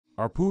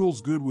Are poodles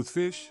good with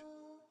fish?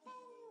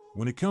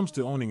 When it comes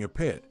to owning a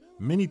pet,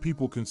 many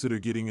people consider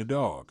getting a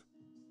dog.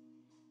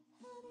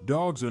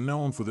 Dogs are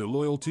known for their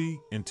loyalty,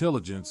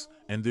 intelligence,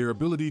 and their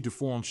ability to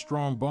form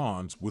strong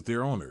bonds with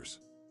their owners.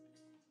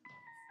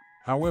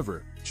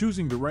 However,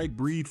 choosing the right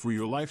breed for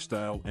your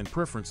lifestyle and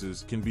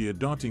preferences can be a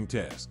daunting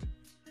task.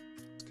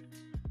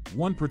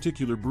 One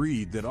particular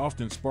breed that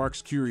often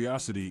sparks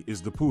curiosity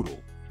is the poodle.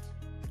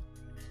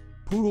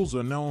 Poodles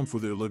are known for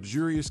their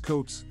luxurious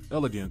coats,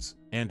 elegance,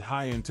 and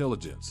high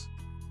intelligence.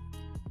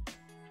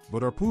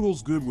 But are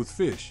poodles good with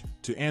fish?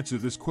 To answer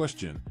this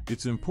question,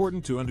 it's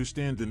important to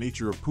understand the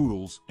nature of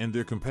poodles and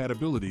their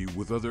compatibility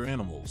with other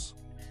animals.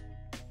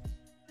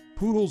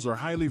 Poodles are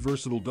highly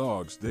versatile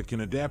dogs that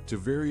can adapt to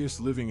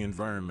various living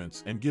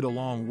environments and get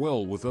along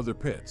well with other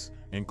pets,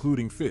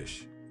 including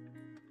fish.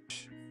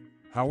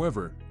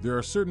 However, there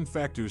are certain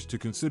factors to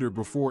consider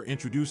before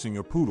introducing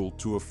a poodle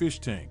to a fish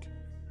tank.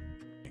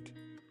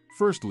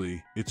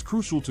 Firstly, it's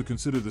crucial to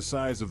consider the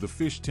size of the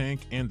fish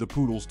tank and the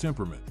poodle's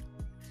temperament.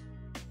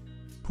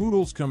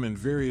 Poodles come in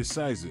various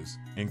sizes,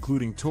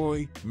 including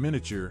toy,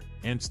 miniature,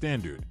 and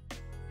standard.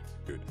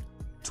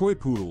 Toy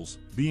poodles,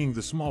 being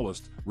the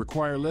smallest,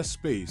 require less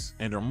space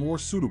and are more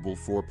suitable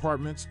for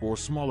apartments or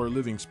smaller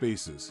living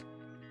spaces.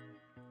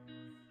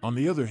 On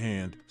the other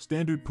hand,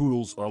 standard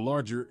poodles are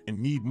larger and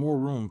need more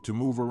room to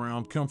move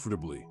around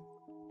comfortably.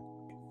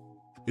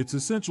 It's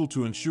essential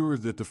to ensure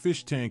that the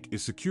fish tank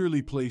is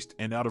securely placed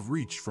and out of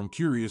reach from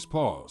curious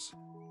paws.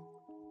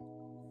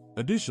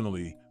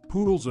 Additionally,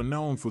 poodles are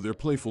known for their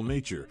playful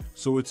nature,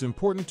 so it's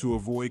important to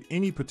avoid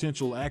any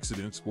potential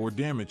accidents or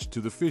damage to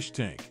the fish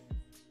tank.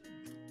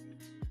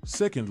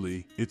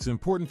 Secondly, it's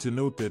important to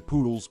note that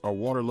poodles are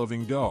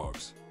water-loving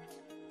dogs.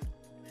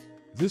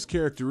 This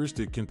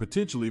characteristic can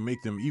potentially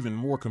make them even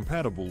more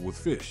compatible with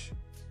fish.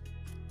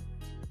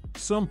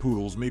 Some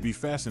poodles may be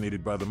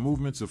fascinated by the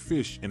movements of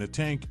fish in a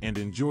tank and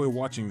enjoy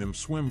watching them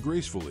swim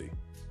gracefully.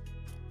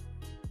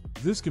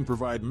 This can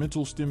provide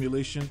mental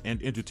stimulation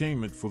and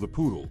entertainment for the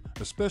poodle,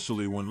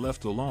 especially when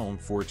left alone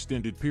for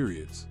extended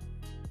periods.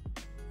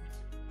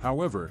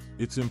 However,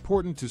 it's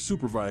important to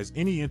supervise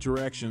any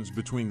interactions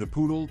between the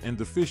poodle and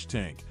the fish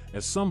tank,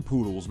 as some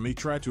poodles may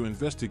try to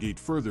investigate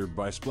further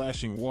by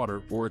splashing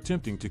water or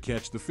attempting to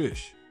catch the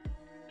fish.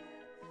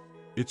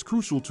 It's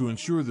crucial to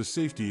ensure the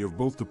safety of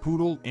both the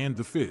poodle and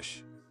the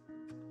fish.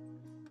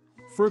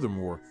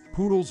 Furthermore,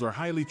 poodles are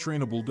highly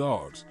trainable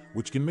dogs,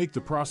 which can make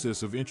the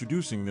process of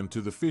introducing them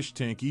to the fish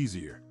tank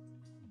easier.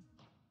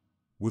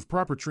 With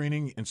proper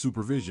training and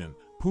supervision,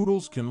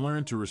 poodles can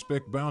learn to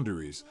respect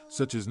boundaries,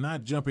 such as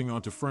not jumping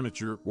onto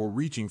furniture or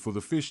reaching for the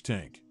fish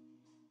tank.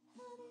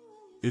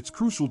 It's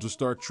crucial to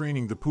start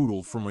training the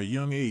poodle from a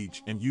young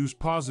age and use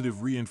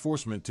positive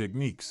reinforcement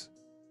techniques.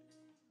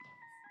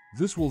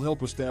 This will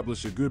help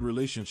establish a good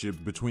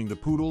relationship between the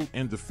poodle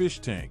and the fish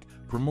tank,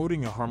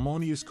 promoting a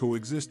harmonious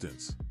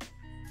coexistence.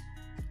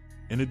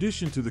 In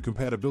addition to the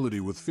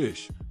compatibility with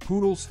fish,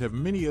 poodles have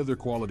many other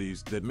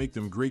qualities that make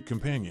them great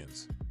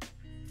companions.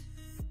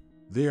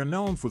 They are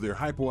known for their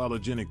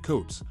hypoallergenic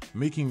coats,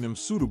 making them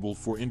suitable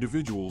for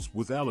individuals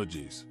with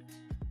allergies.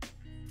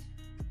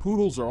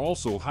 Poodles are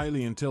also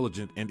highly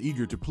intelligent and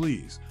eager to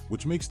please,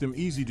 which makes them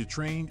easy to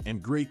train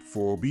and great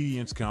for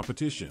obedience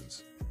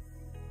competitions.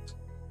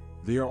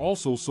 They are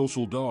also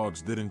social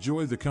dogs that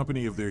enjoy the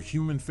company of their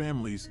human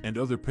families and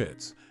other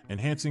pets,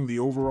 enhancing the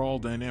overall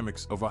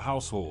dynamics of a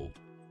household.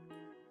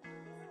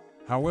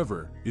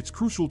 However, it's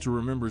crucial to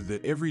remember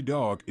that every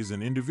dog is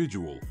an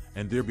individual,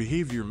 and their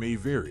behavior may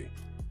vary.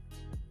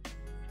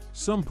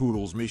 Some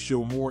poodles may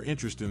show more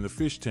interest in the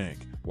fish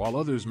tank, while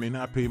others may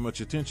not pay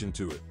much attention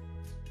to it.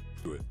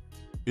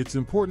 It's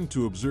important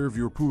to observe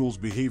your poodle's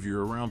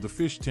behavior around the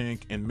fish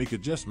tank and make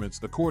adjustments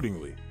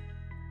accordingly.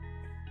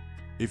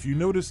 If you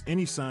notice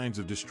any signs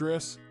of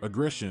distress,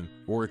 aggression,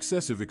 or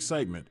excessive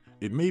excitement,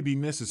 it may be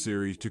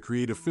necessary to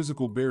create a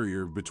physical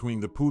barrier between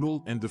the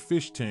poodle and the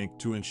fish tank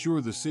to ensure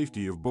the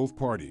safety of both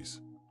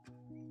parties.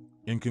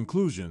 In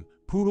conclusion,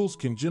 poodles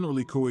can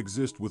generally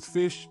coexist with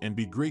fish and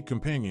be great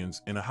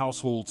companions in a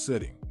household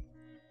setting.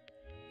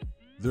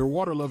 Their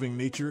water-loving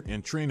nature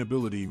and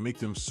trainability make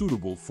them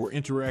suitable for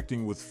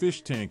interacting with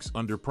fish tanks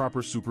under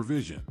proper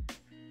supervision.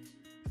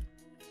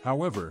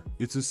 However,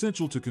 it's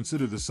essential to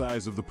consider the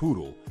size of the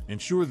poodle,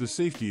 ensure the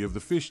safety of the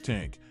fish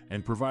tank,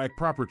 and provide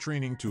proper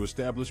training to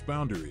establish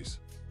boundaries.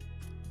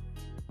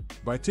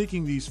 By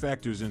taking these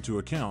factors into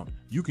account,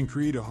 you can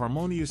create a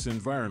harmonious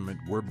environment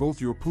where both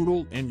your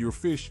poodle and your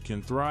fish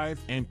can thrive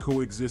and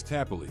coexist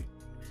happily.